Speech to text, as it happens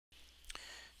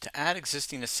To add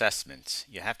existing assessments,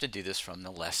 you have to do this from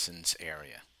the Lessons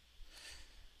area.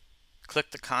 Click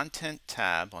the Content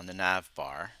tab on the nav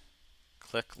bar.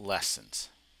 Click Lessons.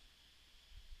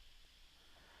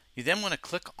 You then want to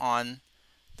click on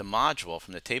the module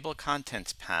from the Table of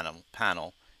Contents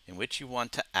panel in which you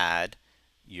want to add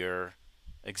your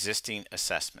existing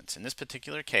assessments. In this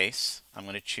particular case, I'm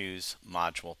going to choose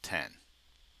Module 10.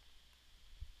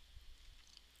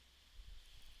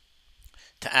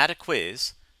 To add a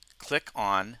quiz, click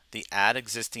on the Add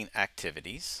Existing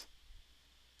Activities,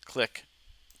 click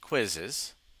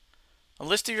Quizzes. A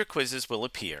list of your quizzes will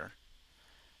appear,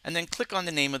 and then click on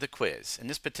the name of the quiz. In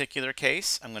this particular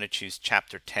case, I'm going to choose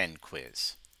Chapter 10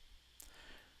 Quiz.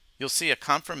 You'll see a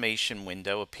confirmation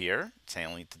window appear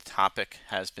saying the topic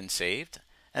has been saved,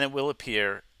 and it will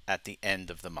appear at the end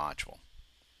of the module.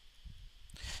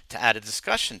 To add a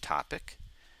discussion topic,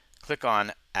 click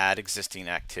on Add Existing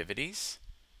Activities,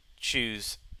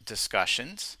 choose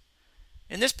Discussions.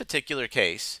 In this particular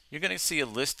case, you're going to see a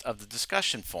list of the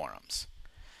discussion forums.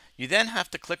 You then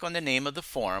have to click on the name of the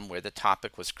forum where the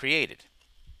topic was created.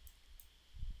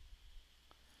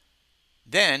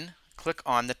 Then click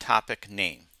on the topic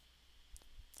name.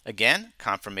 Again,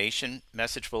 confirmation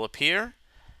message will appear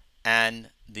and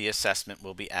the assessment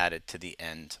will be added to the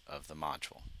end of the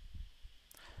module.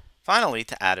 Finally,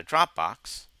 to add a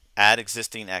Dropbox, add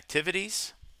existing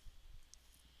activities,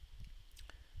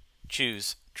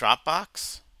 choose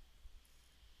Dropbox.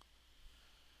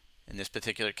 In this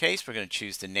particular case, we're going to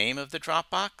choose the name of the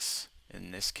Dropbox.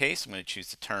 In this case, I'm going to choose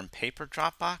the term Paper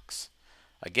Dropbox.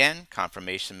 Again,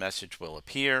 confirmation message will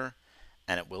appear,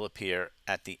 and it will appear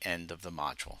at the end of the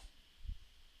module.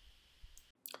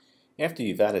 After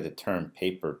you've added the term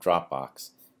Paper Dropbox,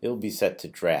 it will be set to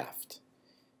draft.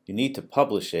 You need to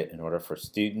publish it in order for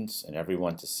students and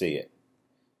everyone to see it.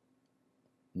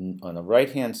 On the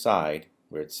right-hand side,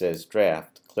 where it says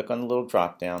Draft, click on the little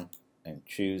drop-down and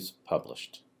choose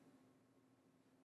Published.